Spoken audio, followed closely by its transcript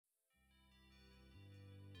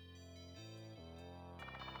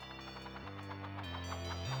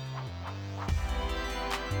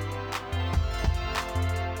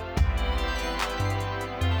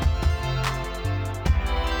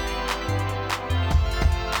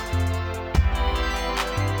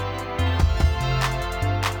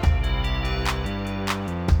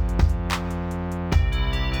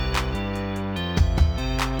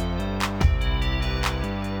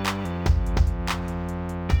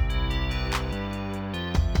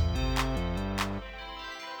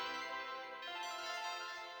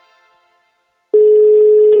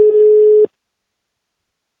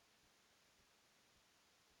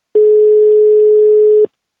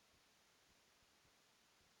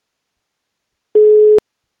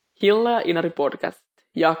Hilla ja Inari podcast,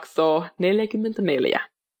 jakso 44.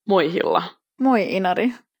 Moi Hilla. Moi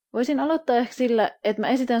Inari. Voisin aloittaa ehkä sillä, että mä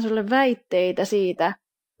esitän sulle väitteitä siitä,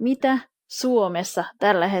 mitä Suomessa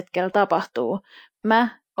tällä hetkellä tapahtuu.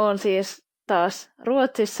 Mä oon siis taas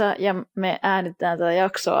Ruotsissa ja me äänitetään tätä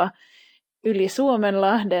jaksoa yli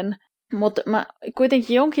Suomenlahden, mutta mä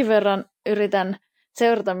kuitenkin jonkin verran yritän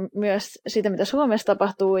seurata myös sitä, mitä Suomessa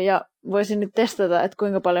tapahtuu, ja voisin nyt testata, että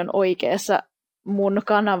kuinka paljon oikeassa mun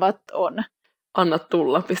kanavat on. Anna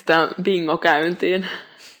tulla, pistää bingo käyntiin.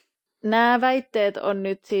 Nämä väitteet on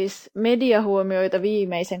nyt siis mediahuomioita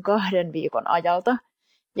viimeisen 2 viikon ajalta.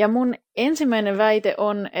 Ja mun ensimmäinen väite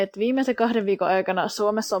on, että viimeisen 2 viikon aikana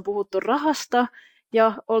Suomessa on puhuttu rahasta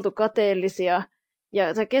ja oltu kateellisia.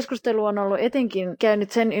 Ja tämä keskustelu on ollut etenkin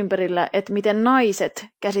käynyt sen ympärillä, että miten naiset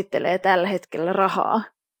käsittelee tällä hetkellä rahaa.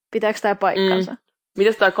 Pitääkö tämä paikkansa?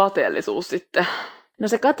 Mites tämä kateellisuus sitten? No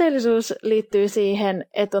se kateellisuus liittyy siihen,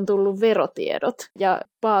 että on tullut verotiedot. Ja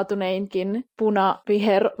paatuneinkin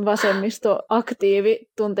puna-viher-vasemmisto-aktiivi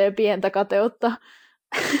tuntee pientä kateutta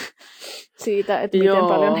siitä, että miten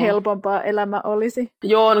paljon helpompaa elämä olisi.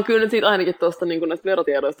 Joo, no kyllä nyt siitä ainakin tuosta niin näistä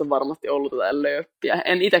verotiedoista on varmasti ollut tätä lööppiä.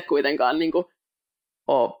 En itse kuitenkaan niin kuin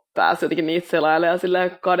ole päässyt jotenkin niitä selailemaan ja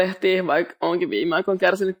silleen kadehtii, vaikka onkin viime aikoina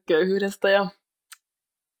kärsinyt köyhyydestä ja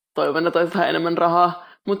toivon, että olisi vähän enemmän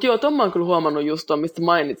rahaa. Mutta joo, tuon mä oon kyllä huomannut just tuon, mistä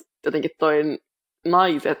mainitsit jotenkin toi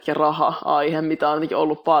naiset ja raha-aihe, mitä on jotenkin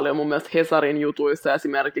ollut paljon mun mielestä Hesarin jutuissa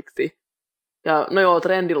esimerkiksi. Ja no joo,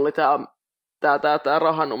 trendillä oli tää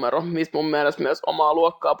rahanumero, mistä mun mielestä myös omaa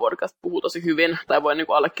luokkaa podcast puhuu tosi hyvin, tai voi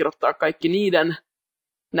niinku allekirjoittaa kaikki niiden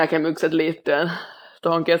näkemykset liittyen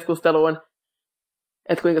tuohon keskusteluun,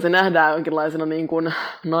 että kuinka se nähdään jonkinlaisena niin kuin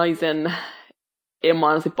naisen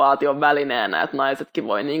emansipaation välineenä, että naisetkin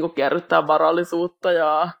voi niin kuin kerryttää varallisuutta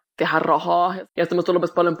ja tehdä rahaa. Ja sitten musta on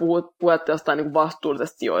paljon puhetta jostain niin kuin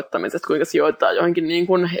vastuullisesta sijoittamisesta, kuinka sijoittaa johonkin niin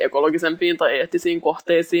kuin ekologisempiin tai eettisiin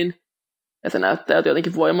kohteisiin. Ja se näyttää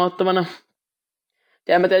jotenkin voimauttavana.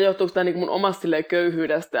 Ja en mä tiedä, johtuuko tämä niin mun omasta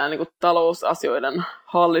köyhyydestä ja niin kuin talousasioiden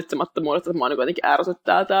hallitsemattomuudesta, että mua niin jotenkin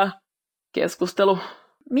ärsyttää tämä keskustelu.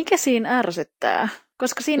 Mikä siinä ärsyttää?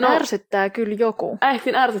 Koska siinä ärsyttää kyllä joku. Ehkä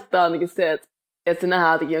siinä ärsyttää ainakin se, että se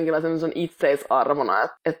nähdään jotenkin jonkinlaisen itseisarvona,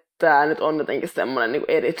 että tämä nyt on jotenkin semmoinen niin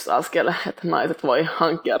edistysaskel, että naiset voi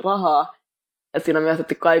hankkia rahaa. Että siinä on myös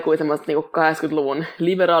että kaikui semmoista niin 80-luvun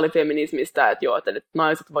liberaalifeminismistä, että joo, että nyt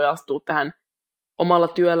naiset voi astua tähän omalla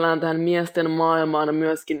työllään tähän miesten maailmaan ja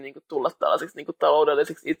myöskin niin kuin tulla tällaisiksi niin kuin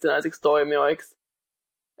taloudellisiksi itsenäisiksi toimijoiksi.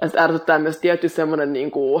 Ja sitten ärsyttää myös tietty semmoinen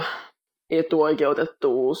niin kuin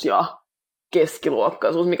etuoikeutettuus ja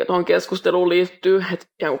keskiluokkaisuus, mikä tuohon keskusteluun liittyy, että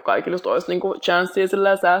ihan kuin kaikille olisi niin kuin chanssia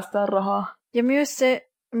säästää rahaa. Ja myös se,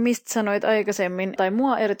 mistä sanoit aikaisemmin, tai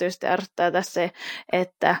mua erityisesti ärsyttää tässä se,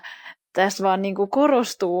 että tässä vaan niin kuin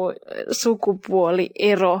korostuu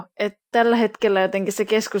sukupuoliero. Että tällä hetkellä jotenkin se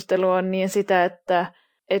keskustelu on niin sitä, että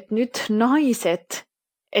nyt naiset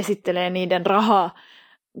esittelee niiden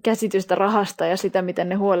käsitystä rahasta ja sitä, miten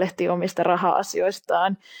ne huolehtii omista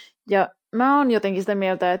raha-asioistaan. Ja mä oon jotenkin sitä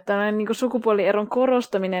mieltä, että niin kuin sukupuolieron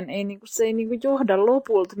korostaminen se ei niin kuin johda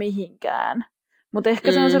lopulta mihinkään. Mutta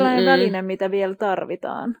ehkä se on sellainen väline, mitä vielä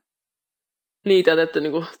tarvitaan. Niitä, että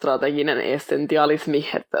niin strateginen essentialismi,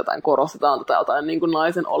 että jotain korostetaan tätä jotain niin kuin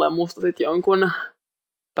naisen olemusta sit jonkun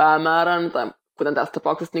päämäärän, tai kuten tässä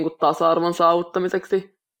tapauksessa niin kuin tasa-arvon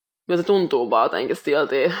saavuttamiseksi. Ja se tuntuu vaan jotenkin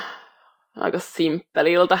silti aika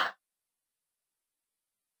simppeliltä.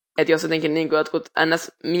 Että jos jotenkin niin kuin jotkut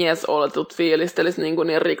ns-miesoletut fiilistelis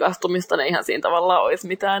niin rikastumista, niin eihän siinä tavallaan olisi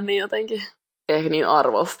mitään niin jotenkin ehkä niin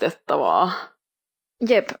arvostettavaa.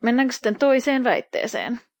 Jep, mennäänkö sitten toiseen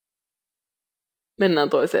väitteeseen? Mennään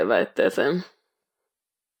toiseen väitteeseen.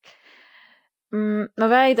 Mä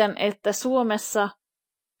väitän, että Suomessa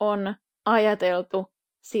on ajateltu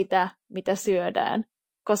sitä, mitä syödään,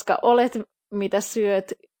 koska Olet, mitä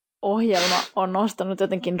syöt -ohjelma on nostanut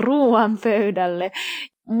jotenkin ruoan pöydälle.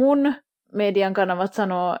 Mun median kanavat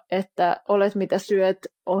sanoo, että Olet, mitä syöt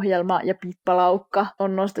 -ohjelma ja Pippalaukka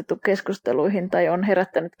on nostettu keskusteluihin tai on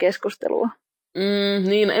herättänyt keskustelua.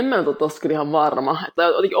 Niin, en mä ole tosta kyllä ihan varma. Että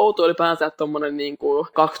jotenkin outoa ylipäänsä, että tommonen niin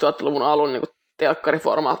 2000-luvun alun niin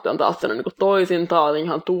telkkariformaatti on taas niin toisin. Tää oli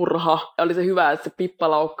ihan turha. Ja oli se hyvä, että se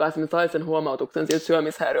Pippalaukka esimerkiksi sai sen huomautuksen siltä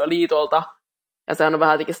syömishäiriöliitolta. Ja sehän on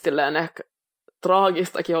vähän jotenkin silleen ehkä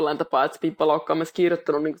traagistakin jollain tapaa, että se Pippalaukka on myös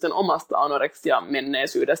kirjoittanut niin sen omasta anoreksia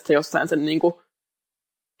menneisyydestä jossain sen niin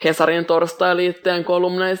Hesarin torstai-liitteen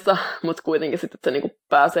kolumneissa. Mutta kuitenkin sitten, että se niin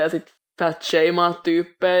pääsee sitten fat-shamaa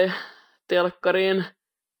tyyppejä telkkariin.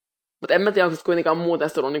 Mutta en mä tiedä, onko se kuitenkaan muuten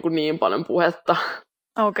ollut niin paljon puhetta.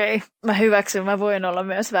 Okei, mä hyväksyn, mä voin olla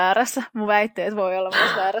myös väärässä. Mun väitteet voi olla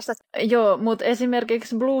myös väärässä. Joo, mutta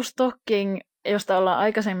esimerkiksi Blue Stocking, josta ollaan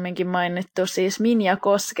aikaisemminkin mainittu, siis Minja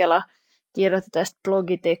Koskela kirjoitti tästä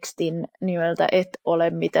blogitekstin nimeltä Et ole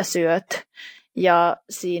mitä syöt. Ja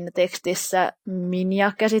siinä tekstissä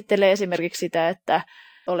Minja käsittelee esimerkiksi sitä, että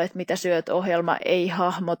Olet mitä syöt -ohjelma ei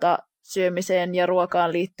hahmota syömiseen ja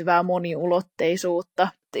ruokaan liittyvää moniulotteisuutta.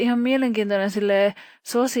 Ihan mielenkiintoinen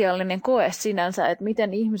sosiaalinen koe sinänsä, että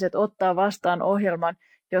miten ihmiset ottaa vastaan ohjelman,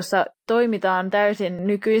 jossa toimitaan täysin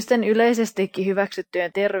nykyisten yleisestikin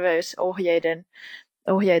hyväksyttyjen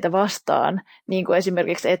terveysohjeita vastaan, niin kuin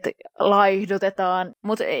esimerkiksi, että laihdutetaan.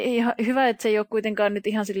 Mutta hyvä, että se ei ole kuitenkaan nyt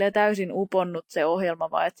ihan täysin uponnut se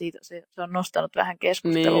ohjelma, vaan että se on nostanut vähän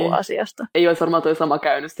keskustelua asiasta. Ei olisi varmaan toi sama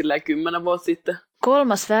käynyt 10 vuotta sitten.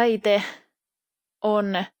 3. väite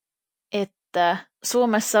on, että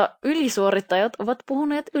Suomessa ylisuorittajat ovat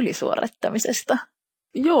puhuneet ylisuorittamisesta.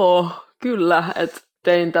 Joo, kyllä. Että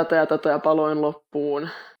tein tätä ja paloin loppuun.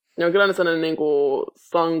 Ja on kyllä nyt sellainen niin kuin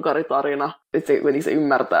sankaritarina. Sitten se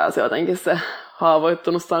ymmärtää se jotenkin se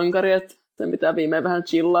haavoittunut sankari, että sen pitää viimein vähän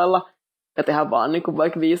chillailla. Ja tehdä vaan niin kuin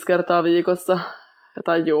vaikka 5 kertaa viikossa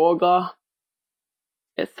jotain joogaa.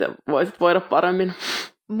 Että se voisit voida paremmin.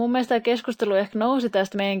 Mun mielestä keskustelu ehkä nousi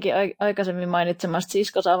tästä meidänkin aikaisemmin mainitsemasta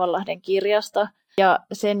Sisko Savonlahden kirjasta. Ja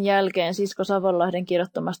sen jälkeen Sisko Savonlahden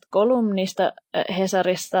kirjoittamasta kolumnista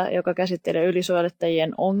Hesarista, joka käsittelee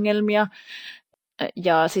ylisuorittajien ongelmia.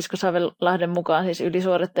 Ja Sisko Savonlahden mukaan siis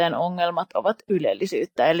ylisuorittajan ongelmat ovat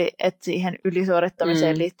ylellisyyttä, eli että siihen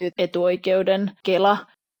ylisuorittamiseen liittyy etuoikeuden kela.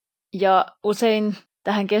 Ja usein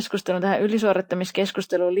tähän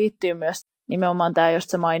ylisuorittamiskeskusteluun liittyy myös nimenomaan tämä,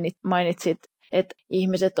 josta sä mainitsit, että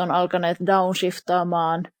ihmiset on alkaneet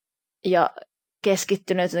downshiftaamaan ja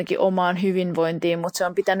keskittyneet jotenkin omaan hyvinvointiin, mutta se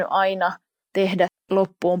on pitänyt aina tehdä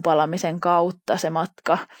loppuun palamisen kautta se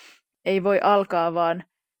matka. Ei voi alkaa vaan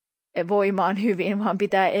voimaan hyvin, vaan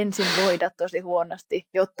pitää ensin voida tosi huonosti,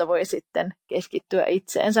 jotta voi sitten keskittyä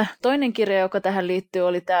itseensä. Toinen kirja, joka tähän liittyy,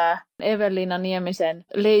 oli tämä Evelina Niemisen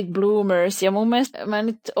Late Bloomers. Ja mun mielestä, mä en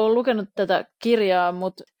nyt ole lukenut tätä kirjaa,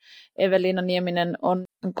 mutta Evelina Nieminen on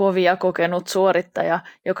kovia kokenut suorittaja,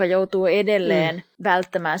 joka joutuu edelleen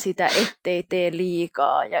välttämään sitä, ettei tee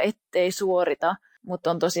liikaa ja ettei suorita,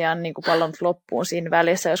 mutta on tosiaan niin kuin pallonut loppuun siinä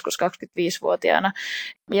välissä joskus 25-vuotiaana.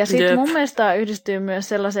 Ja sitten mun mielestä yhdistyy myös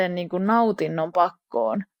sellaiseen niin kuin nautinnon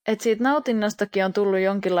pakkoon. Että siitä nautinnostakin on tullut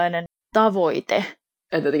jonkinlainen tavoite.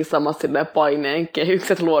 Että jotenkin samassa paineen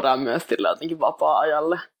kehykset luodaan myös sillä jotenkin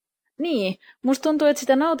vapaa-ajalle. Niin, musta tuntuu, että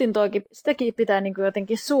sitä nautintoakin, sitäkin pitää niin kuin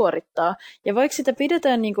jotenkin suorittaa. Ja vaikka sitä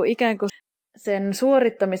pidetään niin kuin ikään kuin sen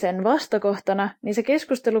suorittamisen vastakohtana, niin se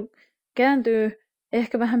keskustelu kääntyy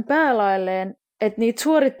ehkä vähän päälailleen, että niitä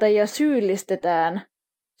suorittajia syyllistetään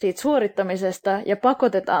siitä suorittamisesta ja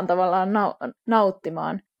pakotetaan tavallaan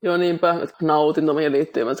nauttimaan. Joo, niinpä. Nautinto, mihin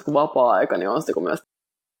liittyy myös vapaa-aika, niin on se myös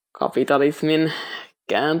kapitalismin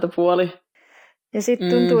kääntöpuoli. Ja sitten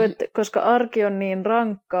tuntuu, että koska arki on niin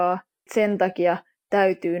rankkaa, sen takia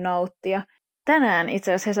täytyy nauttia. Tänään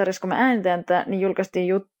itse asiassa Hesarissa, kun mä äänitän tätä, niin julkaistiin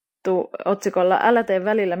juttu otsikolla Älä tee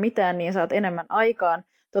välillä mitään, niin saat enemmän aikaan.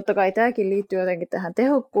 Totta kai tämäkin liittyy jotenkin tähän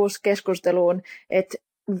tehokkuuskeskusteluun, että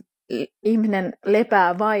ihminen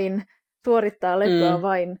lepää vain, suorittaa lepoa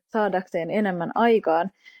vain saadakseen enemmän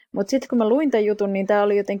aikaan. Mutta sitten kun mä luin tämän jutun, niin tämä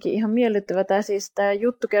oli jotenkin ihan miellyttävä. Tämä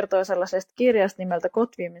juttu kertoo sellaisesta kirjasta nimeltä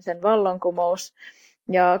Kotviimisen vallankumous.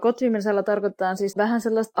 Ja kotviimisellä tarkoittaa siis vähän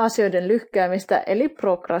sellaista asioiden lykkäämistä, eli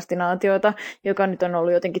prokrastinaatiota, joka nyt on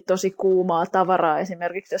ollut jotenkin tosi kuumaa tavaraa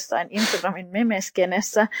esimerkiksi jossain Instagramin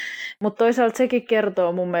memeskenessä. Mutta toisaalta sekin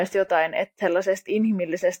kertoo mun mielestä jotain, että sellaisesta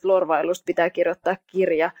inhimillisestä lorvailusta pitää kirjoittaa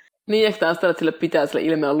kirja. Niin, ehkä tästä, että sille pitää sille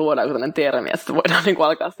ilmeellä luoda joku tällainen termi, että sitä voidaan niin kuin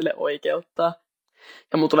alkaa sille oikeuttaa.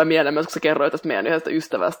 Ja mun tulee mieleen myös, kun sä kerroit tästä meidän yhdestä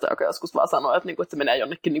ystävästä, joka joskus vaan sanoi, että se menee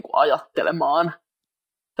jonnekin niin kuin ajattelemaan.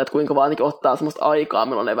 Että kuinka vaan niin ottaa semmoista aikaa,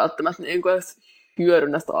 milloin ei välttämättä niin kuin edes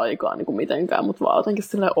hyödynnä sitä aikaa niin kuin mitenkään, mutta vaan jotenkin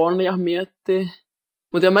sille on ja miettii.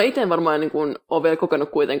 Mutta mä itse varmaan niin kuin ole vielä kokenut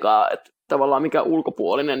kuitenkaan, että tavallaan mikä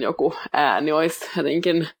ulkopuolinen joku ääni olisi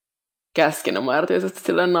jotenkin käskenyt mä erityisesti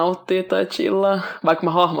silleen nauttia tai chillaa, vaikka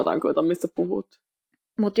mä hahmotan kyllä, mistä puhut.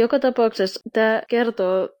 Mutta joka tapauksessa tämä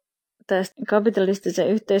kertoo tästä kapitalistisen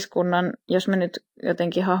yhteiskunnan, jos mä nyt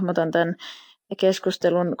jotenkin hahmotan tämän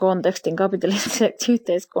keskustelun kontekstin kapitalistiseksi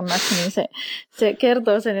yhteiskunnaksi, niin se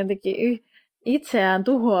kertoo sen jotenkin itseään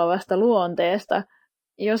tuhoavasta luonteesta.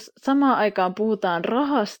 Jos samaan aikaan puhutaan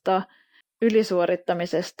rahasta,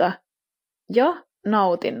 ylisuorittamisesta ja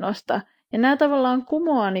nautinnosta, ja nämä tavallaan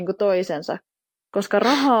kumoaa niin kuin toisensa, koska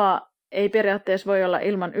rahaa ei periaatteessa voi olla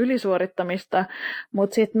ilman ylisuorittamista,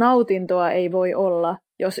 mutta sitten nautintoa ei voi olla,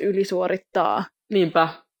 jos ylisuorittaa. Niinpä.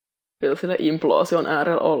 Kyllä sillä imploosion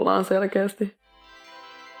äärellä ollaan selkeästi.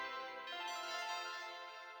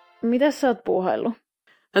 Mitäs sä oot puuhaillut?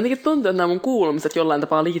 Jotenkin tuntuu, että nämä mun kuulumiset jollain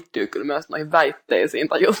tapaa liittyy kyllä myös noihin väitteisiin,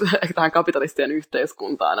 tai just tähän kapitalistien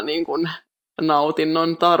yhteiskuntaan ja niin kuin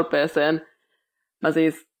nautinnon tarpeeseen. Mä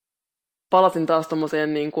siis palasin taas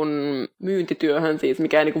tommoseen niin kuin myyntityöhön, siis,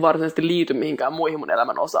 mikä ei niin kuin varsinaisesti liity mihinkään muihin mun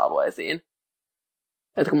elämän osa-alueisiin.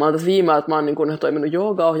 Että kun mä oon tässä viime että mä oon niin kuin toiminut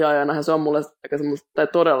joogaohjaajana, ja se on mulle aika tai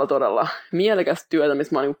todella mielekästä työtä,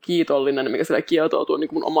 missä mä oon niin kuin kiitollinen, mikä siellä kietoutuu niin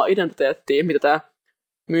kuin mun omaa identiteettiin, mitä tää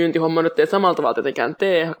myyntihomma nyt ei samalla tavalla tietenkään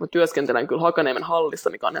tee. Mä työskentelen kyllä Hakaniemen hallissa,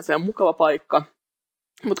 mikä on ihan se mukava paikka,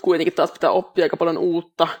 mutta kuitenkin taas pitää oppia aika paljon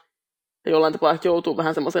uutta, ja jollain tapaa joutuu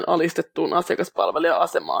vähän semmoiseen alistettuun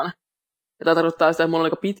asiakaspalvelija-asemaan. Ja tämä tarkoittaa sitä, että mulla on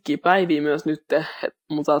aika pitkiä päiviä myös nyt, että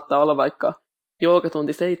mun saattaa olla vaikka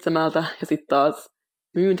joogatunti 7 ja sitten taas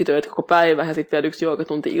myyntitöitä koko päivä ja sitten vielä 1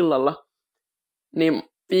 joogatunti illalla. Niin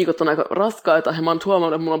viikot on aika raskaita ja mä oon nyt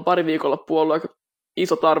huomannut, että mulla on pari viikonloppua ollut aika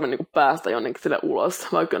iso tarve niin päästä jonnekin sille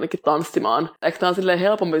ulos, vaikka jonnekin tanssimaan. Ehkä tämä on silleen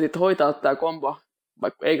helpompi sit hoitaa tämä kombo,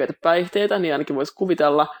 vaikka ei käytä päihteitä, niin ainakin voisi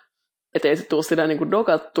kuvitella, että ei se tule silleen niin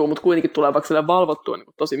dokattua, mutta kuitenkin tulee vaikka silleen valvottua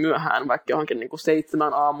niin tosi myöhään, vaikka johonkin niin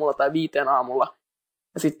 7 aamulla tai 5 aamulla.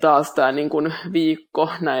 Ja sitten taas tämä niin viikko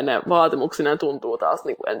näine vaatimuksineen tuntuu taas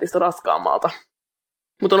niin entistä raskaammalta.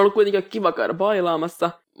 Mutta on ollut kuitenkin kiva käydä bailaamassa.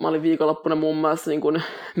 Mä olin viikonloppuna muun muassa niin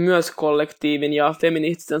myös kollektiivin ja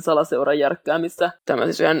feministisen salaseuran järkkäämissä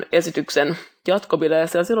tämmöisen yhden esityksen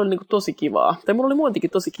jatkobileissä, ja siellä oli niin tosi kivaa. Tai mulla oli muutenkin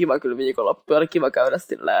tosi kiva kyllä viikonloppu, ja oli kiva käydä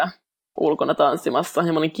silleen ulkona tanssimassa,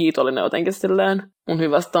 ja mä olin kiitollinen jotenkin silleen mun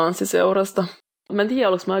hyvästä tanssiseurasta. Mä en tiedä,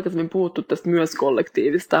 oliko mä aikaisemmin puhuttu tästä myös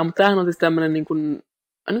kollektiivista, mutta tämähän on siis tämmöinen niin kuin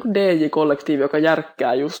DJ-kollektiivi, joka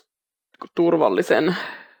järkkää just turvallisen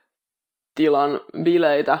tilan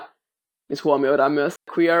bileitä, missä huomioidaan myös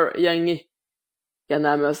queer-jengi, ja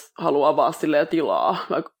nämä myös haluaa avaa tilaa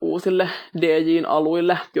vaikka uusille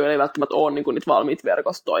DJ-aluille, joilla ei välttämättä ole niin niitä valmiita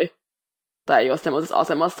verkostoja, tai ei ole semmoisessa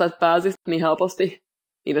asemassa, että pääsisi niin helposti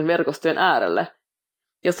niiden verkostojen äärelle.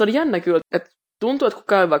 Ja se oli jännä kyllä, että tuntuu, että kun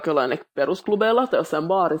käy vaikka jollain perusklubeilla tai jossain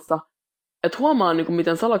baarissa, että huomaa, niin kuin,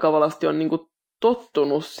 miten salakavalasti on niin kuin,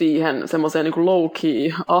 tottunut siihen semmoiseen niin kuin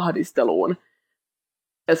low-key ahdisteluun.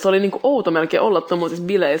 Että se oli niin kuin, outo melkein olla tuollaisissa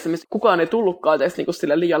bileissä, missä kukaan ei tullutkaan edes niin kuin,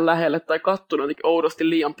 sille liian lähelle tai kattunut jotenkin oudosti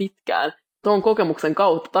liian pitkään. Tuon kokemuksen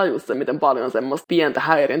kautta tajus se, miten paljon semmoista pientä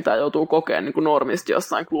häirintää joutuu kokemaan niin kuin normisti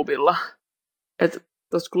jossain klubilla. Että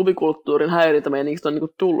tuossa klubikulttuurin häirintämeiningistä on niin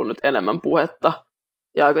kuin, tullut nyt enemmän puhetta.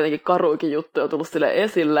 Ja jotenkin karuikin juttuja on tullut sille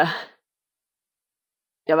esille.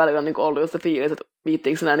 Ja välillä on niin kuin, ollut just se fiilis, että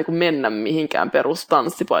viittiinkö se niin kuin, mennä mihinkään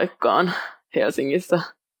perustanssipaikkaan Helsingissä.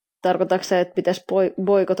 Tarkoitatko se, että pitäisi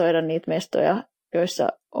boikotoida niitä mestoja, joissa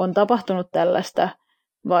on tapahtunut tällaista,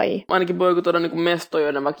 vai? Ainakin boikotoida niin kuin mestoja,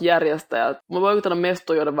 joiden vaikka järjestäjät. Mä boikotoida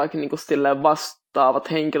mestoja, joiden vaikka niin kuin, silleen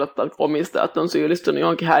vastaavat henkilöt tai omistajat on syyllistynyt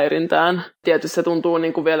johonkin häirintään. Tietysti se tuntuu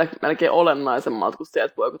niin kuin, vielä melkein olennaisemmalta kuin se,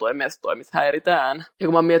 että boikotoi mestoja, missä häiritään. Ja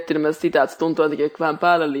kun mä oon miettinyt myös sitä, että se tuntuu jotenkin vähän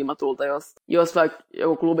päälle liimatulta, jos vaikka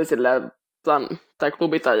joku klubi silleen, tai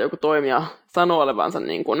klubi tai joku toimija sanoo olevansa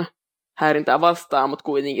niin kuin, häirintää vastaan, mutta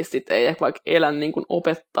kuitenkin sitten ei ehkä vaikka elä niin kuin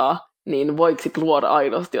opettaa, niin voiko sitten luoda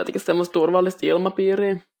aidosti jotenkin semmoista turvallista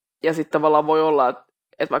ilmapiiriä. Ja sitten tavallaan voi olla,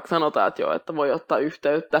 että vaikka sanotaan, että joo, että voi ottaa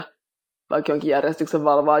yhteyttä vaikka jonkin järjestyksen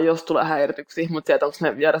valvaa, jos tulee häirityksiä, mutta sieltä onko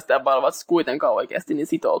ne järjestäjän valvat siis kuitenkaan oikeasti niin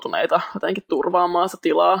sitoutuneita jotenkin turvaamaan sitä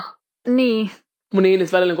tilaa. Niin. Mun niin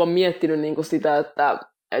välillä kun on miettinyt niin kuin sitä, että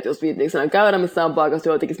jos viittiinkö käydä missään paikassa,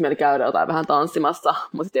 jotenkin mieli käydä jotain vähän tanssimassa,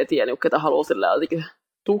 mutta sitten ei tiedä, ketä haluaa sillä jotenkin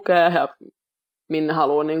tukea ja minne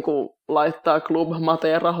haluaa niin kuin, laittaa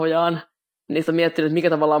club-mateen rahojaan. Niistä miettinyt, että mikä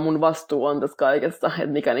tavallaan mun vastuu on tässä kaikessa. Että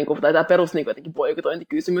mikä, niin kuin, tai tämä perus niin kuin, jotenkin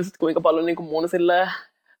boikotointikysymys, että kuinka paljon niin kuin, mun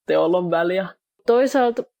teolla on väliä.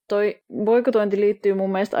 Toisaalta toi boikotointi liittyy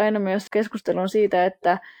mun mielestä aina myös keskusteluun siitä,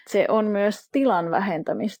 että se on myös tilan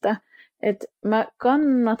vähentämistä. Et mä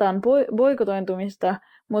kannatan boikotointumista,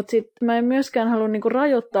 mutta sitten mä en myöskään halua niinku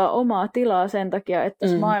rajoittaa omaa tilaa sen takia, että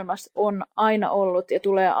tässä maailmassa on aina ollut ja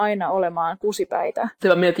tulee aina olemaan kusipäitä. Se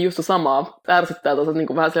mä mietin just samaa. Ärsyttää tuossa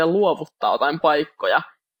niinku vähän luovuttaa jotain paikkoja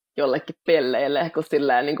jollekin pelleille, kun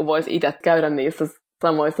silleen niinku voisi itse käydä niissä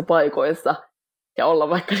samoissa paikoissa ja olla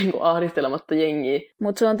vaikka niinku ahdistelematta jengiä.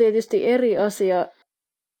 Mutta se on tietysti eri asia,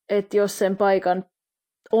 että jos sen paikan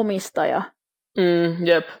omistaja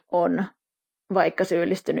jep. on vaikka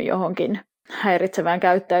syyllistynyt johonkin häiritsevään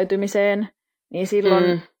käyttäytymiseen, niin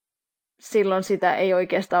silloin sitä ei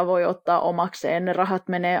oikeastaan voi ottaa omakseen. Ne rahat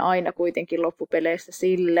menee aina kuitenkin loppupeleissä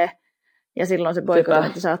sille, Ja silloin se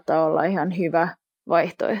boikotointi saattaa olla ihan hyvä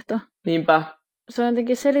vaihtoehto. Niinpä. Se on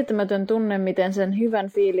jotenkin selittämätön tunne, miten sen hyvän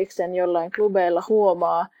fiiliksen jollain klubeilla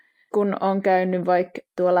huomaa, kun on käynyt vaikka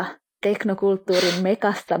tuolla teknokulttuurin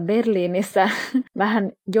mekassa Berliinissä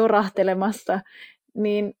vähän jorahtelemassa.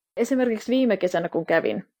 Niin esimerkiksi viime kesänä, kun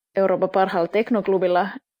kävin Euroopan parhaalla teknoklubilla,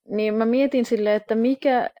 niin mä mietin silleen, että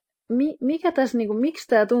mikä tässä, niin kuin, miksi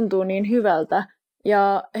tämä tuntuu niin hyvältä.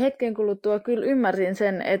 Ja hetken kuluttua kyllä ymmärsin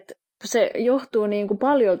sen, että se johtuu niin kuin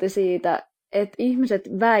paljolti siitä, että ihmiset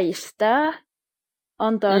väistää,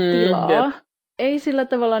 antaa tilaa, ei sillä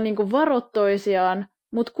tavalla niin kuin varo toisiaan,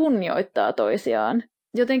 mutta kunnioittaa toisiaan.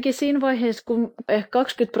 Jotenkin siinä vaiheessa, kun ehkä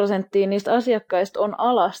 20% niistä asiakkaista on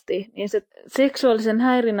alasti, niin se seksuaalisen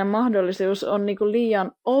häirinnän mahdollisuus on niin kuin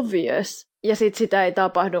liian obvious, ja sitten sitä ei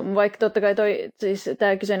tapahdu. Vaikka totta kai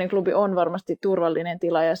tämä kyseinen klubi on varmasti turvallinen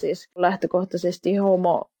tila ja siis lähtökohtaisesti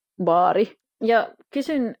homobaari. Ja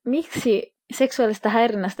kysyn, miksi seksuaalista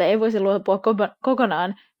häirinnästä ei voisi luopua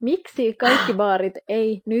kokonaan? Miksi kaikki baarit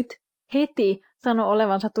ei nyt heti sano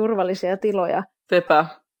olevansa turvallisia tiloja? Sepä.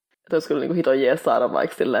 Että olisi kyllä niin hito jees saada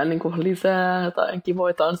vaikka silleen, niin lisää tai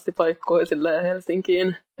kivoja tanssipaikkoja silleen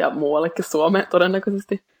Helsinkiin ja muuallekin Suomeen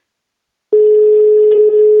todennäköisesti.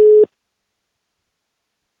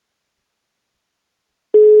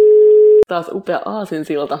 Taas upea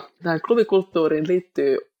aasinsilta. Tähän klubikulttuuriin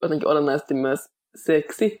liittyy jotenkin olennaisesti myös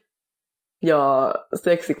seksi ja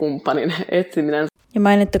seksikumppanin etsiminen. Ja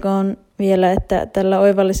mainittakoon vielä, että tällä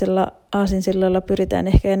oivallisella aasinsillalla pyritään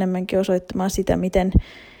ehkä enemmänkin osoittamaan sitä, miten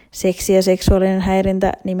seksi ja seksuaalinen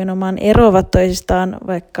häirintä nimenomaan eroavat toisistaan,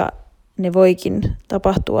 vaikka ne voikin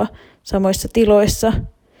tapahtua samoissa tiloissa.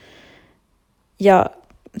 Ja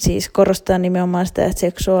siis korostaa nimenomaan sitä, että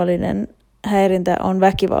seksuaalinen häirintä on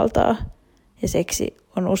väkivaltaa ja seksi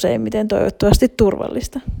on useimmiten toivottavasti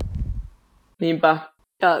turvallista. Niinpä.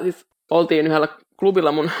 Ja siis oltiin yhdellä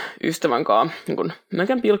klubilla mun ystävän kanssa, niin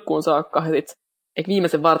melkein pilkkuun saakka. Ja sit,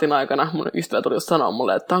 viimeisen vartin aikana mun ystävä tuli sanoa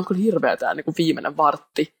mulle, että tää on kyllä hirveä tää niin viimeinen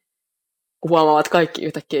vartti. Kun huomaa, että kaikki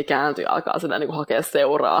yhtäkkiä kääntyy ja alkaa sitä niin hakea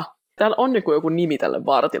seuraa. Täällä on joku nimi tälle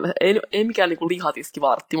vartille. Ei mikään niin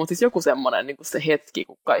lihatiskivartti, mutta siis joku semmoinen niin se hetki,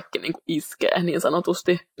 kun kaikki niin iskee niin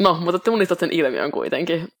sanotusti. No, mutta te tunnistat sen ilmiön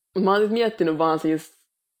kuitenkin. Mä oon miettinyt vaan siis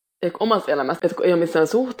omassa elämässä, että kun ei ole missään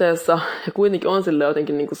suhteessa ja kuitenkin on sille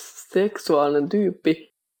jotenkin niin seksuaalinen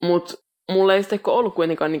tyyppi, mutta mulla ei sitten ollut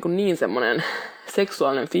kuitenkaan niin semmoinen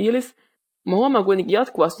seksuaalinen fiilis. Mä huomaan kuitenkin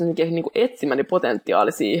jatkuvasti niin etsimäni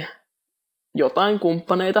potentiaalisia jotain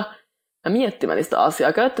kumppaneita ja miettimään niistä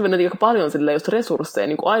asiaa. Käyttävän aika paljon just resursseja,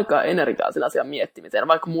 niin aikaa ja energiaa sen asian miettimiseen,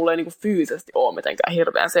 vaikka mulla ei niin fyysisesti ole mitenkään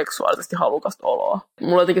hirveän seksuaalisesti halukasta oloa.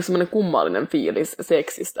 Mulla on jotenkin semmoinen kummallinen fiilis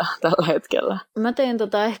seksistä tällä hetkellä. Mä teen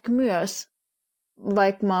ehkä myös,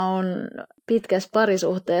 vaikka mä oon pitkässä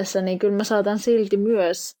parisuhteessa, niin kyllä mä saatan silti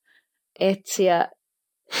myös etsiä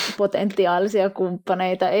potentiaalisia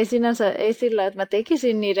kumppaneita. Ei sinänsä, ei sillä, että mä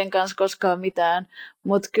tekisin niiden kanssa koskaan mitään,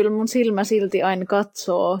 mutta kyllä mun silmä silti aina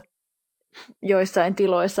katsoo joissain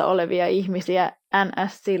tiloissa olevia ihmisiä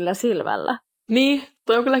NS sillä silmällä. Niin,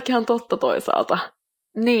 toi on kyllä ihan totta toisaalta.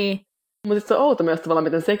 Niin. Mutta se on outo myös tavallaan,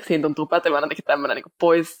 miten seksiin tuntuu pätevänä tämmöinen niin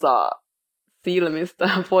poissa silmistä,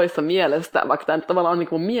 poissa mielestä, vaikka tämä nyt tavallaan on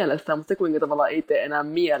niin mielessä, mutta se kuinka tavallaan ei tee enää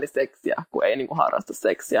mieliseksiä, kun ei niin harrasta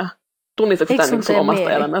seksiä. Tunnistatko tämän niin omasta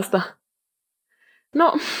mieli? Elämästä?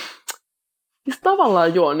 No, siis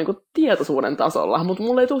tavallaan joo, niin tietoisuuden tasolla, mutta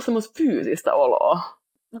mulla ei tule semmoista fyysistä oloa.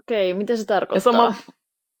 Okei, mitä se tarkoittaa?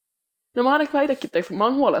 No mä oon ehkä itsekin, mä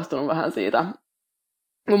oon huolestunut vähän siitä.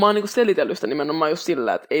 Kun mä oon niin selitellyt sitä nimenomaan just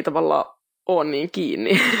sillä, että ei tavallaan ole niin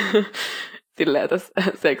kiinni silleen tässä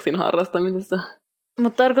seksin harrastamisessa.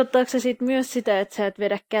 Mutta tarkoittaako se sit myös sitä, että sä et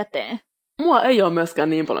vedä käteen? Mua ei ole myöskään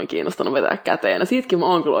niin paljon kiinnostanut vetää käteen, ja siitäkin mä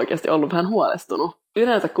oon kyllä oikeasti ollut vähän huolestunut.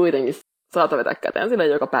 Yleensä kuitenkin saata vetää käteen silleen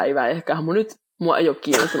joka päivä, ehkä mua ei ole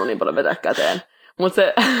kiinnostunut niin paljon vetää käteen. Mutta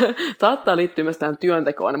se saattaa liittyä myös tähän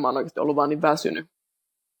työntekoon, niin mä oon oikeasti ollut vaan niin väsynyt,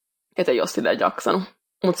 että ei ole silleen jaksanut.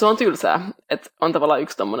 Mutta se on tylsää, että on tavallaan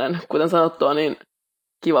yksi tommonen, kuten sanottua, niin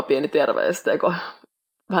kiva pieni terveysteko,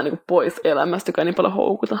 vähän niin kuin pois elämästä, joka ei niin paljon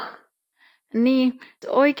houkuta. Niin,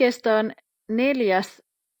 oikeastaan 4.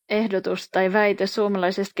 ehdotus tai väite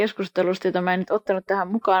suomalaisesta keskustelusta, jota mä en nyt ottanut tähän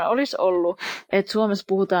mukaan, olisi ollut, että Suomessa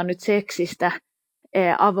puhutaan nyt seksistä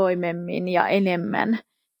avoimemmin ja enemmän.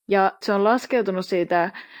 Ja se on laskeutunut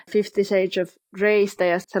siitä 50 Shades of Greystä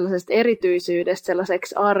ja sellaisesta erityisyydestä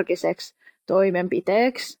sellaiseksi arkiseksi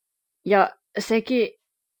toimenpiteeksi. Ja sekin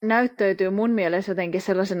näyttäytyy mun mielestä jotenkin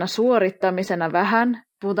sellaisena suorittamisena vähän.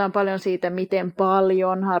 Puhutaan paljon siitä, miten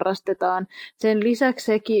paljon harrastetaan. Sen lisäksi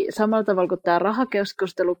sekin, samalla tavalla kuin tämä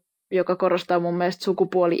rahakeskustelu joka korostaa mun mielestä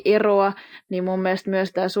sukupuolieroa, niin mun mielestä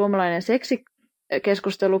myös tämä suomalainen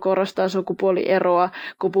seksikeskustelu korostaa sukupuolieroa,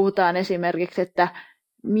 kun puhutaan esimerkiksi, että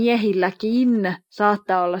miehilläkin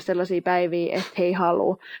saattaa olla sellaisia päiviä, että he ei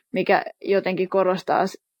halua, mikä jotenkin korostaa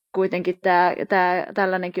kuitenkin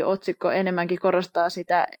tällainenkin otsikko enemmänkin korostaa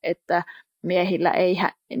sitä, että miehillä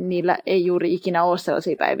niillä ei juuri ikinä ole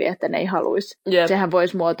sellaisia päiviä, että ne ei haluaisi. Yep. Sehän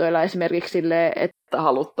voisi muotoilla esimerkiksi silleen, että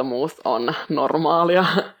haluttomuus on normaalia.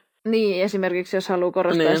 Niin, esimerkiksi jos haluaa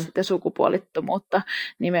korostaa sitten sukupuolittomuutta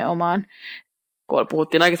nimenomaan. Kun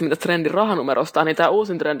puhuttiin aikaisemmin tästä trendin rahanumerosta, niin tämä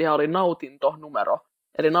uusin trendi oli nautintonumero.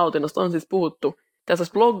 Eli nautinnosta on siis puhuttu. Tässä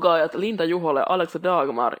olisi bloggaajat Linda Juhola ja Alexa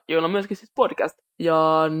Dagmar, joilla on myöskin siis podcast.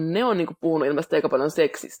 Ja ne on niinku puhunut ilmeisesti aika paljon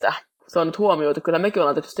seksistä. Se on nyt huomioitu, kyllä mekin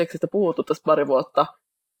ollaan tietysti seksistä puhuttu tässä pari vuotta.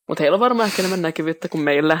 Mutta heillä on varmaan ehkä enemmän näkyvyyttä kuin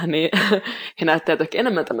meillä, niin he näyttävät ehkä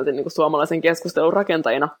enemmän tämmöisen niinku suomalaisen keskustelun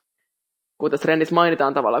rakentajina. Kun tässä trendissä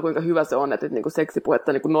mainitaan tavallaan, kuinka hyvä se on, että niinku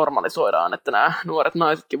seksipuhetta niinku normalisoidaan, että nämä nuoret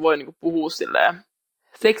naisetkin voi niinku puhua silleen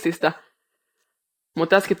seksistä.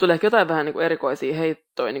 Mutta tässäkin tulee ehkä jotain vähän niinku erikoisia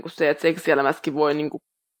heittoja, niinku se, että seksielämässäkin voi niinku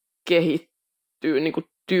kehittyä niinku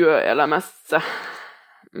työelämässä.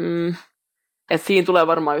 Et siinä tulee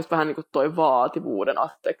varmaan just vähän niinku toi vaativuuden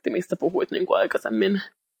aspekti, mistä puhuit niinku aikaisemmin.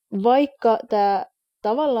 Vaikka tämä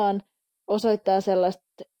tavallaan osoittaa sellaista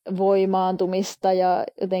voimaantumista ja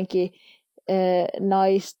jotenkin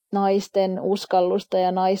naisten uskallusta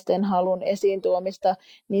ja naisten halun esiin tuomista,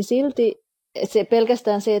 niin silti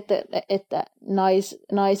pelkästään se, että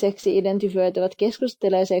naiseksi identifioituvat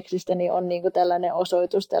keskustelee seksistä, niin on niinku tällainen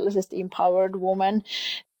osoitus tällaisesta empowered woman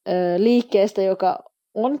liikkeestä, joka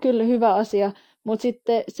on kyllä hyvä asia, mutta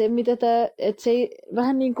sitten se, mitä että se ei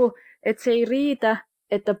vähän niin kuin, että se ei riitä,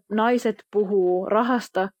 että naiset puhuu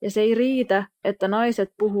rahasta, ja se ei riitä, että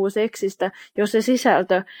naiset puhuu seksistä, jos se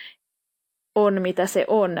sisältö on, mitä se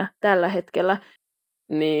on tällä hetkellä.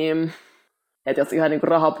 Niin, että jos ihan niin kuin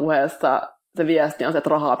rahapuheessa se viesti on se, että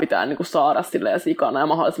rahaa pitää niin kuin saada silleen sikana ja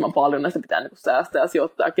mahdollisimman paljon, ja se pitää niin kuin säästää ja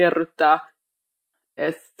sijoittaa ja kerryttää.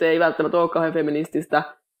 Että se ei välttämättä ole kauhean feminististä,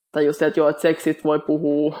 tai just se, että joo, että seksistä voi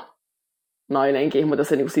puhua nainenkin, mutta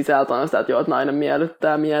se niin kuin sisältö on sitä, että joo, että nainen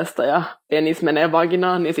miellyttää miestä ja penis menee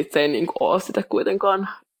vaginaan, niin sitten se ei niin kuin ole sitä kuitenkaan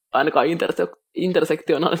ainakaan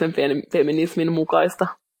intersektionaalisen feminismin mukaista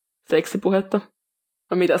seksipuhetta.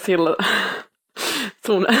 No mitä silloin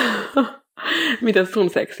miten sun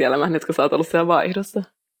seksielämä, nyt kun sä oot ollut siellä vaihdossa?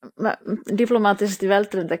 Mä diplomaattisesti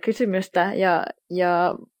välttelen tätä kysymystä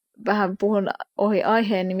ja vähän puhun ohi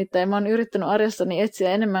aiheen, nimittäin mä oon yrittänyt arjessani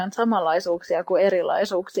etsiä enemmän samanlaisuuksia kuin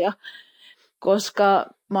erilaisuuksia, koska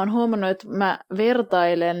mä oon huomannut, että mä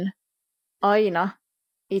vertailen aina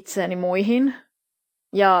itseäni muihin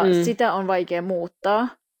ja sitä on vaikea muuttaa.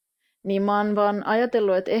 Niin mä oon vaan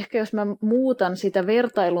ajatellut, että ehkä jos mä muutan sitä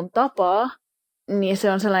vertailun tapaa, niin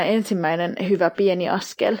se on sellainen ensimmäinen hyvä pieni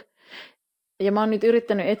askel. Ja mä oon nyt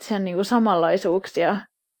yrittänyt etsiä niinku samanlaisuuksia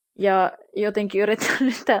ja jotenkin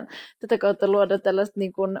yrittänyt tätä kautta luoda tällaista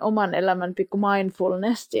niinku oman elämän pikku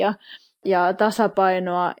mindfulnessia ja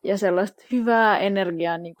tasapainoa ja sellaista hyvää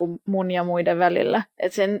energiaa niinku mun ja muiden välillä.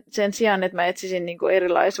 Et sen sijaan, että mä etsisin niinku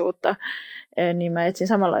erilaisuutta, niin mä etsin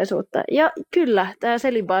samanlaisuutta. Ja kyllä, tämä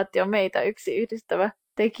selibaatti on meitä yksi yhdistävä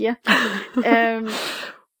tekijä.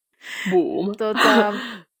 Boom.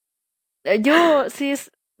 Joo,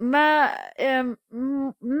 siis mä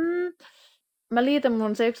liitän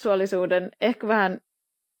mun seksuaalisuuden ehkä vähän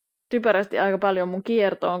typerästi aika paljon mun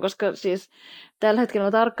kiertoon, koska siis tällä hetkellä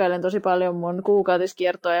mä tarkkailen tosi paljon mun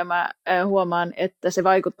kuukautiskiertoa ja mä huomaan, että se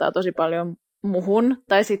vaikuttaa tosi paljon muhun,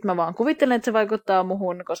 tai sitten mä vaan kuvittelen, että se vaikuttaa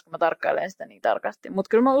muhun, koska mä tarkkailen sitä niin tarkasti. Mutta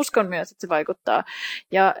kyllä mä uskon myös, että se vaikuttaa.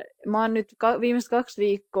 Ja mä oon nyt viimeiset 2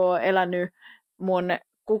 viikkoa elänyt mun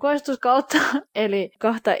kukoistuskautta, eli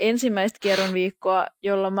 2 ensimmäistä kierron viikkoa,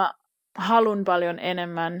 jolla mä halun paljon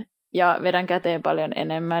enemmän ja vedän käteen paljon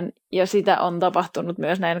enemmän, ja sitä on tapahtunut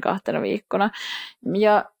myös näin 2 viikkona.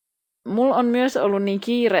 Ja mulla on myös ollut niin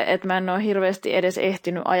kiire, että mä en ole hirveästi edes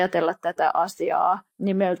ehtinyt ajatella tätä asiaa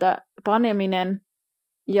nimeltä paneminen.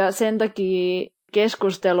 Ja sen takia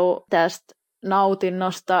keskustelu tästä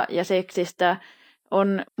nautinnosta ja seksistä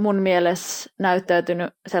on mun mielestä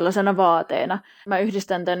näyttäytynyt sellaisena vaateena. Mä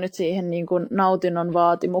yhdistän tämän nyt siihen niin kuin nautinnon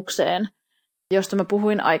vaatimukseen, josta mä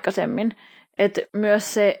puhuin aikaisemmin. Että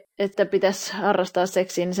myös se, että pitäisi harrastaa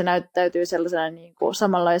seksiä, niin se näyttäytyy sellaisena niin kuin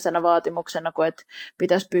samanlaisena vaatimuksena kuin, että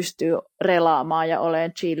pitäisi pystyä relaamaan ja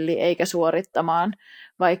olemaan chilli eikä suorittamaan,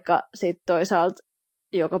 vaikka sitten toisaalta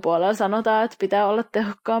joka puolella sanotaan, että pitää olla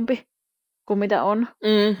tehokkaampi kuin mitä on.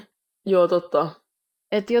 Joo, totta.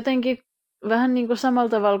 Että jotenkin vähän niin kuin samalla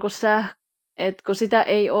tavalla kuin sä että kun sitä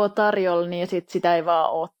ei ole tarjolla, niin sit sitä ei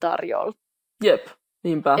vaan ole tarjolla. Jep,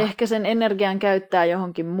 niinpä. Ehkä sen energian käyttää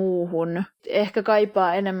johonkin muuhun. Ehkä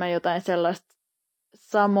kaipaa enemmän jotain sellaista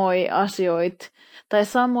samoja asioita tai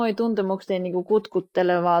samoja tuntemuksia niin kuin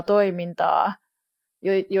kutkuttelevaa toimintaa,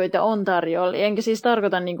 joita on tarjolla. Enkä siis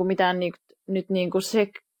tarkoita niin kuin mitään nyt niin kuin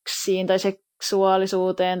seksiin tai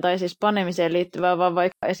seksuaalisuuteen tai siis panemiseen liittyvää, vaan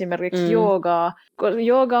vaikka esimerkiksi joogaa.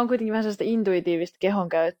 Jooga on kuitenkin vähän sellaista intuitiivista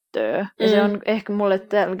kehonkäyttöä. Ja se on ehkä mulle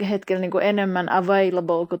tällä hetkellä niin kuin enemmän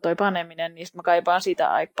available kuin toi paneminen, niin mä kaipaan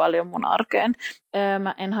sitä aika paljon mun arkeen.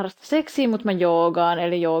 Mä en harrasta seksiä, mutta mä joogaan.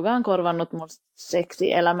 Eli jooga on korvannut mun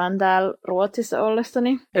seksielämän täällä Ruotsissa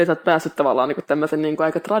ollessani. Eli sä oot päässyt tavallaan niin kuin tämmöisen niin kuin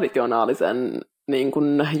aika traditionaalisen niin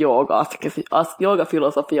kuin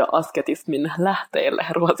joogafilosofia asketismin lähteille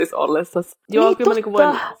Ruotsissa ollessa. Joo, niin, kyllä mä niin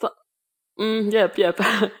voin... Jep.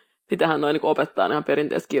 Sitähän noin niin opettaa ihan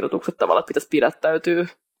perinteiset kirjoitukset tavallaan, että pitäisi pidättäytyä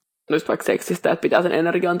just vaikka seksistä, että pitää sen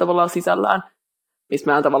energian tavallaan sisällään,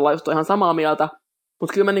 missä mä tavallaan just ihan samaa mieltä.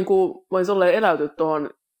 Mutta kyllä mä niin voin solleen eläytyä tuohon,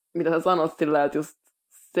 mitä sä sanot sillä, että just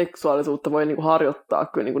seksuaalisuutta voi niin kuin harjoittaa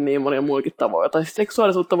kyllä niin monilla muillakin tavoilla. Tai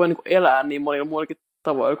seksuaalisuutta voi niin kuin elää niin monilla muillakin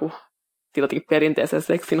tavoilla kuin sillä perinteisen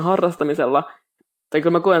seksin harrastamisella. Tai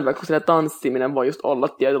kyllä mä koen, että vaikka tanssiminen voi just olla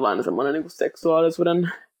tietynlainen semmoinen niin kuin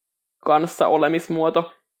seksuaalisuuden kanssa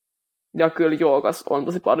olemismuoto. Ja kyllä joogas on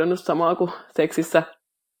tosi paljon just samaa kuin seksissä.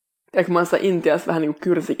 Ehkä mä Intiassa vähän niin kuin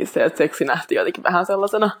kyrsikin se, että seksi nähtiin jotenkin vähän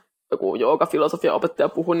sellaisena. Joku joogafilosofia opettaja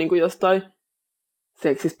puhui niin kuin jostain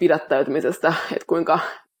seksistä pidättäytymisestä, että kuinka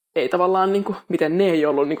ei tavallaan, niin kuin, miten ne ei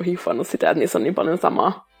ollut niin kuin hiffannut sitä, että niissä on niin paljon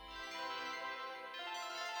samaa.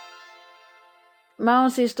 Mä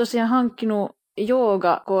oon siis tosiaan hankkinut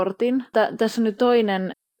joogakortin. Tässä on nyt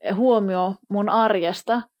toinen huomio mun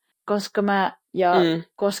arjesta, koska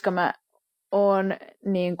mä oon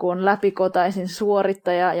niin kuin läpikotaisin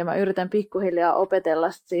suorittaja ja mä yritän pikkuhiljaa opetella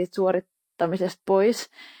siitä suorittamisesta pois,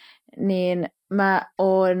 niin mä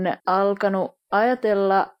oon alkanut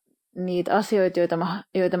ajatella niitä asioita,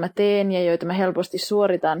 joita mä teen ja joita mä helposti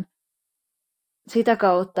suoritan sitä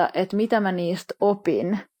kautta, että mitä mä niistä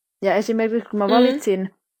opin. Ja esimerkiksi kun mä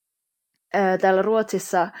valitsin täällä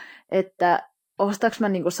Ruotsissa, että ostaks mä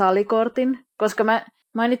niinku salikortin, koska mä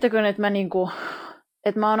mainittakoon, että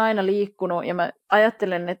että mä oon aina liikkunut ja mä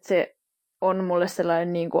ajattelen, että se on mulle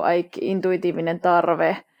sellainen niinku aika intuitiivinen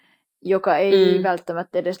tarve, joka ei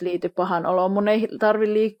välttämättä edes liity pahan oloon. Mun ei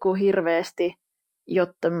tarvi liikkua hirveästi,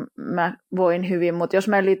 jotta mä voin hyvin, mutta jos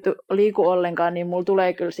mä en liiku ollenkaan, niin mulla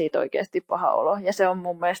tulee kyllä siitä oikeasti paha olo. Ja se on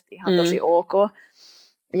mun mielestä ihan tosi ok.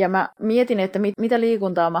 Ja mä mietin, että mitä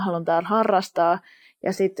liikuntaa mä haluan täällä harrastaa.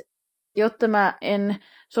 Ja sitten, jotta mä en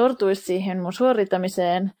sortuisi siihen mun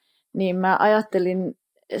suorittamiseen, niin mä ajattelin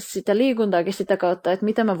sitä liikuntaakin sitä kautta, että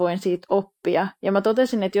mitä mä voin siitä oppia. Ja mä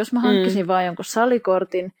totesin, että jos mä hankkisin vaan jonkun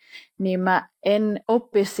salikortin, niin mä en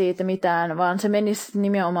oppisi siitä mitään, vaan se menisi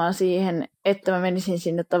nimenomaan siihen, että mä menisin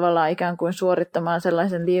sinne tavallaan ikään kuin suorittamaan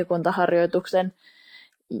sellaisen liikuntaharjoituksen.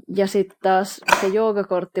 Ja sitten taas se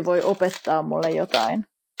joogakortti voi opettaa mulle jotain.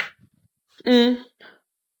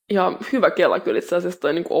 Ja hyvä kela kyllä itse asiassa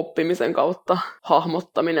toi niinku oppimisen kautta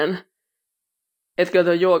hahmottaminen. Että kyllä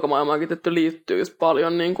tuo joogamaailmaankin liittyy just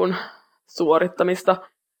paljon niin kuin suorittamista,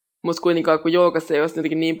 mutta kuitenkaan kun joogassa ei ole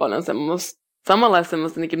jotenkin niin paljon samanlaista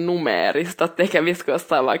numeerista tekemistä kuin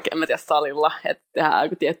jossain vaikka, en mä tiedä, salilla, että tehdään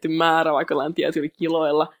joku tietty määrä vaikka jollain tietyillä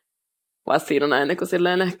kiloilla, vaan siinä on aina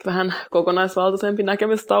silleen ehkä vähän kokonaisvaltaisempi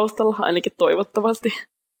näkemys taustalla, ainakin toivottavasti.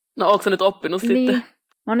 No, ootko sä nyt oppinut sitten?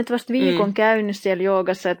 Mä oon nyt vasta viikon käynyt siellä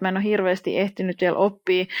joogassa, että mä en ole hirveästi ehtinyt vielä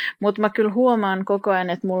oppia, mutta mä kyllä huomaan koko ajan,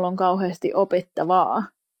 että mulla on kauheasti opettavaa.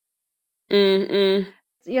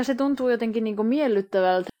 Ja se tuntuu jotenkin niinku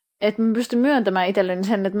miellyttävältä, että mä pystyn myöntämään itselleni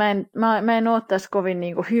sen, että mä en ole tässä kovin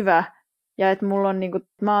niinku hyvä, ja että mulla on niinku,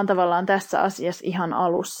 mä oon tavallaan tässä asiassa ihan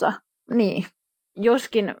alussa. Niin,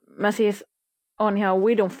 joskin mä siis on ihan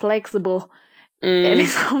widun flexible. Eli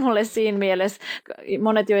se on mulle siinä mielessä,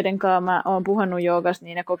 monet joiden kanssa mä oon puhunut joogasta,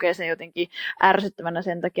 niin ne kokee sen jotenkin ärsyttävänä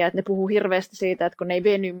sen takia, että ne puhuu hirveästi siitä, että kun ne ei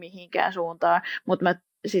veny mihinkään suuntaan, mutta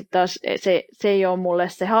sitten taas se ei ole mulle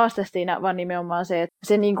se haaste siinä, vaan nimenomaan se, että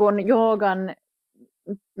se niin kuin joogan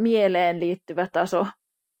mieleen liittyvä taso,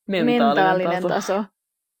 mentaalinen taso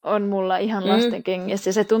on mulla ihan lasten kengissä,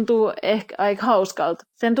 ja se tuntuu ehkä aika hauskalta.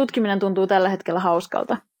 Sen tutkiminen tuntuu tällä hetkellä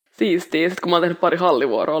hauskalta. Siistiä. Sitten kun mä oon tehnyt pari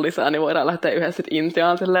hallivuoroa lisää, niin voidaan lähteä yhdessä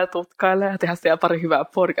Intiaan tutkailemaan ja tehdä siellä pari hyvää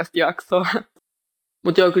podcast-jaksoa.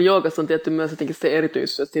 Mutta joo, kyllä joogassa on tietty myös jotenkin se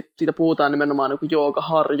erityisyys, että siitä puhutaan nimenomaan niin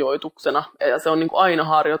joogaharjoituksena. Ja se on niin kuin aina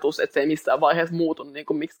harjoitus, että se ei missään vaiheessa muutu niin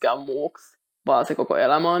kuin miksikään muuksi, vaan se koko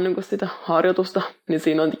elämä on niin kuin sitä harjoitusta. Niin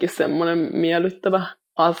siinä on jotenkin semmoinen miellyttävä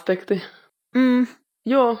aspekti. Mm.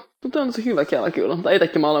 Joo, mutta on tosi hyvä kela kyllä. Tai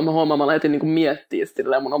itsekin mä huomaamaan, että niin miettiä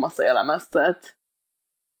silleen mun omassa elämässä,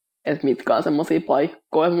 että mitkä on semmoisia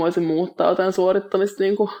paikkoja, että mä voisin muuttaa jotain suorittamista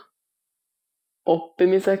niin kuin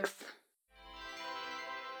oppimiseksi.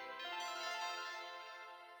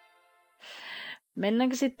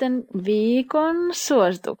 Mennäänkö sitten viikon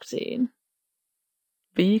suosituksiin?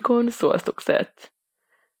 Viikon suositukset.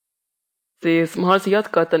 Siis mä haluaisin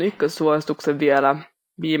jatkaa tämän ykkössuosituksen vielä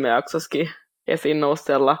viime jaksossakin esiin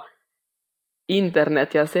nousseella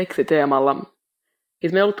internet- ja seksiteemalla.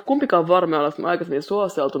 Siis me ei ollut kumpikaan varmoja, että me aikaisemmin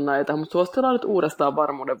suositeltu näitä, mutta suositellaan nyt uudestaan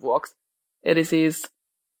varmuuden vuoksi. Eli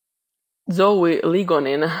Zoe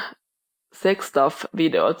Ligonin Sex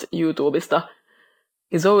Stuff-videot YouTubesta.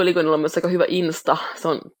 Ja Zoe Ligonilla on myös aika hyvä Insta, se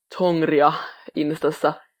on Tongria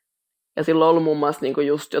Instassa. Ja sillä on ollut muun muassa niinku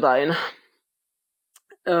just jotain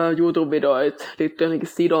YouTube-videoita liittyen jotenkin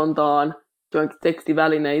sidontaan, johonkin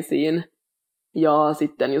tekstivälineisiin. Ja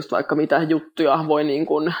sitten just vaikka mitä juttuja voi niin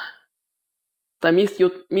kuin, tai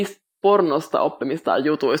mistä pornosta oppimista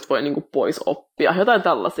jutuista voi niin kuin pois oppia. Jotain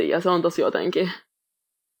tällaisia. Ja se on tosi jotenkin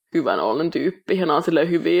hyvän ollen tyyppi. Ja nämä on silleen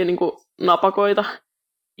hyviä niin kuin napakoita,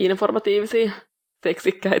 informatiivisia,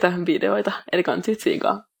 seksikkäitä videoita. Eli kansit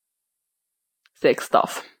siinkaan. Sex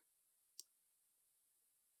Stuff.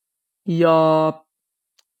 Ja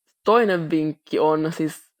toinen vinkki on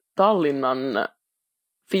siis Tallinnan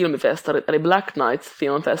filmifestarit, eli Black Nights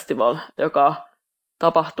Film Festival, joka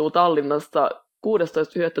tapahtuu Tallinnassa 16.11.–2.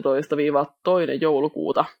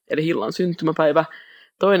 joulukuuta, eli Hillan syntymäpäivä,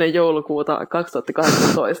 2. joulukuuta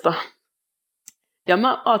 2018. Ja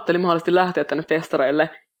mä ajattelin mahdollisesti lähteä tänne festareille.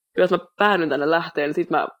 Jos mä päädyn tänne lähteen, niin sit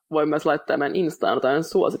mä voin myös laittaa meidän Instaan jotain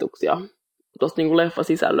suosituksia tuosta niinku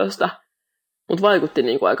leffasisällöstä. Mutta vaikutti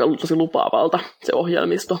niinku aika tosi lupaavalta se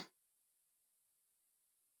ohjelmisto.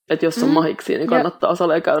 Että jos on mahiksi, niin kannattaa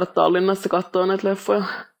osalle käydä Tallinnassa katsoa näitä leffoja.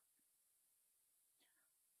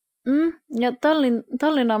 Ja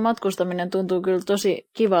Tallinnaan matkustaminen tuntuu kyllä tosi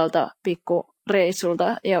kivalta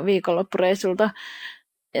pikkureissulta ja viikonloppureissulta.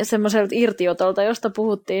 Ja semmoiselta irtiotolta, josta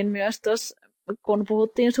puhuttiin myös tuossa, kun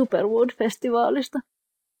puhuttiin Superwood-festivaalista.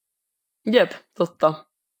 Jep, totta.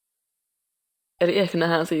 Eli ehkä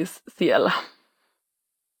nähdään siis siellä.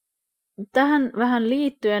 Tähän vähän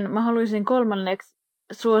liittyen mä haluaisin kolmanneksi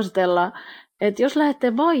suositella, että jos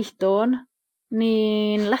lähdette vaihtoon,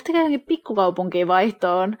 niin lähtekää johonkin pikkukaupunkiin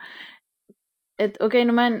vaihtoon. Että okei,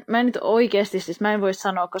 no mä en nyt oikeasti, siis mä en voi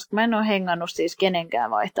sanoa, koska mä en ole hengannut siis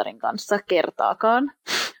kenenkään vaihtarin kanssa kertaakaan.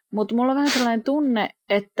 Mutta mulla on vähän sellainen tunne,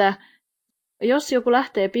 että jos joku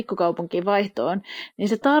lähtee pikkukaupunkiin vaihtoon, niin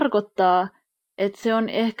se tarkoittaa, että se on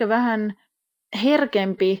ehkä vähän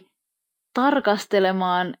herkempi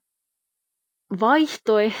tarkastelemaan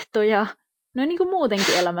vaihtoehtoja, no niin kuin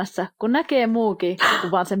muutenkin elämässä, kun näkee muukin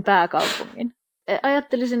kuin vaan sen pääkaupungin.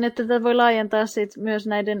 Ajattelisin, että tätä voi laajentaa sit myös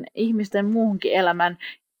näiden ihmisten muuhunkin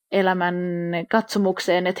elämän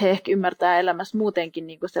katsomukseen, että he ehkä ymmärtää elämässä muutenkin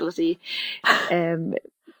niin kuin sellaisia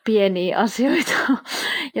pieniä asioita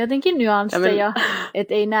ja jotenkin nyansseja,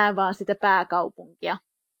 että ei näe vaan sitä pääkaupunkia.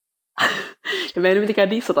 Ja me ei nyt mitenkään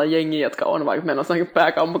dissata jengiä, jotka on vaikka menossa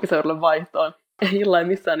pääkaupunkiseudulle vaihtoon. Ei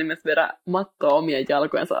missään nimessä vedä mattoa omien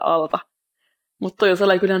jalkojensa alta. Mutta toi on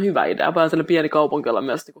sellainen kyllä ihan hyvä idea, vaan sellainen pieni kaupunki on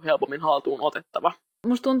myös niin kuin helpommin haltuun otettava.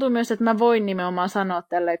 Musta tuntuu myös, että mä voin nimenomaan sanoa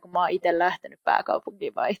tälleen, kun mä oon itse lähtenyt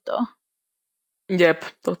pääkaupunkiin vaihtoon. Jep,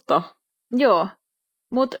 totta. Joo,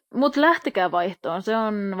 mut lähtekää vaihtoon, se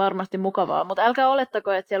on varmasti mukavaa, mutta älkää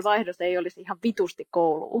olettako, että siellä vaihdossa ei olisi ihan vitusti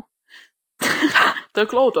koulua. Toi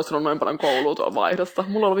Kloutuassa on noin paljon koulua tuolla vaihdossa.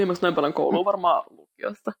 Mulla on ollut viimeksi noin paljon koulua varmaan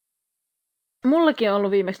lukiossa. Mullakin on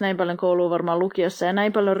ollut viimeksi näin paljon koulua varmaan lukiossa ja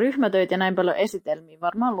näin paljon ryhmätöitä ja näin paljon esitelmiä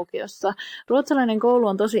varmaan lukiossa. Ruotsalainen koulu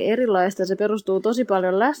on tosi erilaista. Se perustuu tosi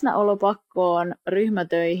paljon läsnäolopakkoon,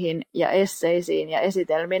 ryhmätöihin ja esseisiin ja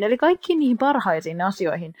esitelmiin. Eli kaikkiin niihin parhaisiin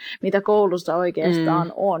asioihin, mitä koulussa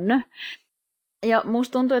oikeastaan on. Ja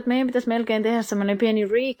musta tuntuu, että meidän pitäisi melkein tehdä semmoinen pieni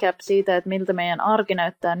recap siitä, että miltä meidän arki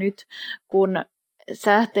näyttää nyt, kun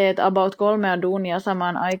sä teet about 3 duunia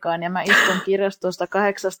samaan aikaan ja mä istun kirjastosta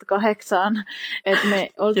 8–8. Että me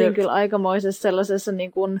oltiin kyllä aikamoisessa sellaisessa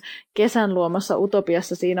niin kuin kesän luomassa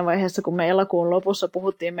utopiassa siinä vaiheessa, kun me elokuun lopussa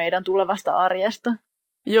puhuttiin meidän tulevasta arjesta.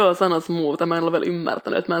 Joo, sanos muuta. Mä en ole vielä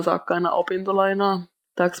ymmärtänyt, että mä en saakaan enää opintolainaa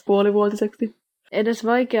täksi puolivuotiseksi. Edes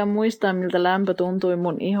vaikea muistaa, miltä lämpö tuntui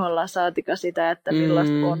mun iholla, saatika sitä, että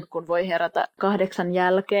millaista on, kun voi herätä 8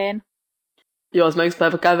 jälkeen. Joo, mä yksi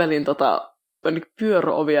päivä kävelin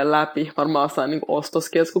pyöröovien läpi, varmaan jossain niin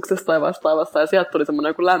ostoskeskuksessa tai vastaavassa, ja sieltä tuli semmoinen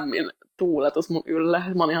joku lämmin tuuletus mun ylle.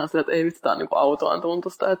 Mä olin ihan sillä, että ei vitsi, tää on niin autoan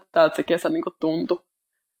tuntusta, että täältä se kesä niin tuntui.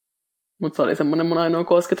 Mutta se oli semmoinen mun ainoa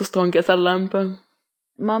kosketus tuohon kesän lämpöön.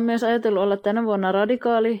 Mä oon myös ajatellut olla tänä vuonna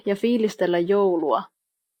radikaali ja fiilistellä joulua.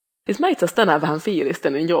 Siis mä itse asiassa tänään vähän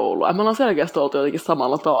fiilistelin joulua. Me ollaan selkeästi oltu jotenkin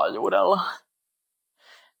samalla taajuudella.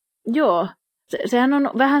 Joo. Sehän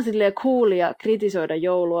on vähän silleen coolia kritisoida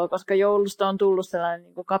joulua, koska joulusta on tullut sellainen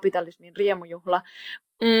niin kuin kapitalismin riemujuhla.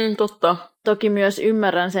 Totta. Toki myös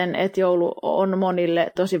ymmärrän sen, että joulu on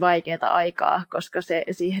monille tosi vaikeaa aikaa, koska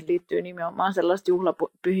siihen liittyy nimenomaan sellaista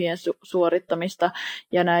juhlapyhien suorittamista.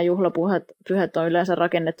 Ja nämä juhlapyhät on yleensä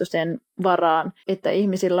rakennettu sen varaan, että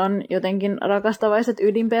ihmisillä on jotenkin rakastavaiset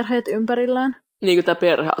ydinperheet ympärillään. Niin kuin tämä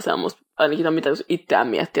perheasia, ainakin mitä jos itseään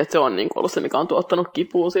miettii, että se on niin kuin ollut se, mikä on tuottanut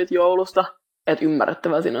kipua siitä joulusta. Että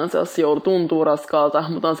ymmärrettävää sinänsä, jos joulu tuntuu raskaalta,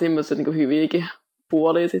 mutta on siinä myös niin hyviäkin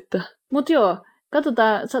puolia sitten. Mutta joo,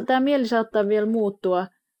 katsotaan, tämä mieli saattaa vielä muuttua,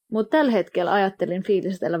 mutta tällä hetkellä ajattelin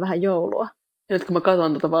fiilistellä vähän joulua. Ja nyt kun mä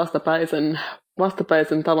katson tuota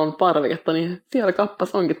vastapäisen talon parviketta, niin siellä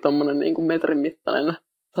kappas onkin tommonen niin kuin metrin mittainen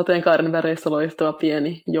sateenkaaren väreissä loistava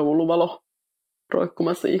pieni jouluvalo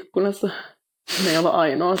roikkumassa ikkunassa. Ne ei ole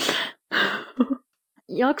ainoa.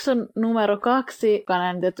 Jakson numero 2, joka on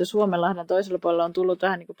äänitetty Suomenlahden toisella puolella, on tullut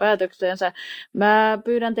vähän niin kuin päätökseensä. Mä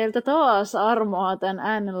pyydän teiltä taas armoa tämän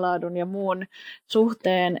äänenlaadun ja muun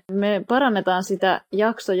suhteen. Me parannetaan sitä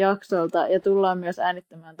jaksolta ja tullaan myös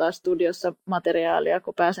äänittämään taas studiossa materiaalia,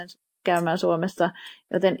 kun pääsen käymään Suomessa.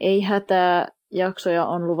 Joten ei hätää, jaksoja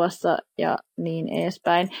on luvassa ja niin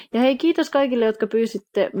edespäin. Ja hei, kiitos kaikille, jotka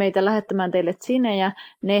pyysitte meitä lähettämään teille sinejä.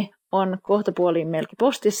 Ne on kohtapuoliin meilläkin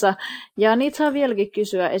postissa. Ja niitä saa vieläkin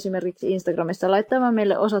kysyä esimerkiksi Instagramissa. Laittamaan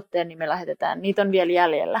meille osoitteen, niin me lähetetään. Niitä on vielä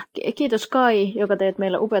jäljellä. Kiitos Kai, joka teet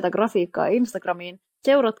meille upeata grafiikkaa Instagramiin.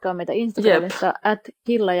 Seuratkaa meitä Instagramissa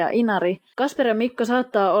 @Hilla ja Inari. Kasper ja Mikko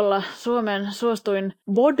saattaa olla Suomen suosituin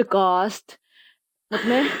podcast, mutta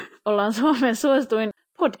me ollaan Suomen suosituin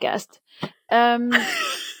podcast.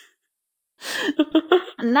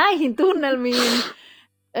 Näihin tunnelmiin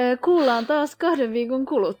kuullaan taas 2 viikon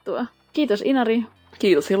kuluttua. Kiitos Inari.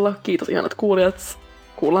 Kiitos Hilla, kiitos ihanat kuulijat.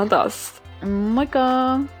 Kuullaan taas. Moikka!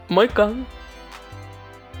 Moikka!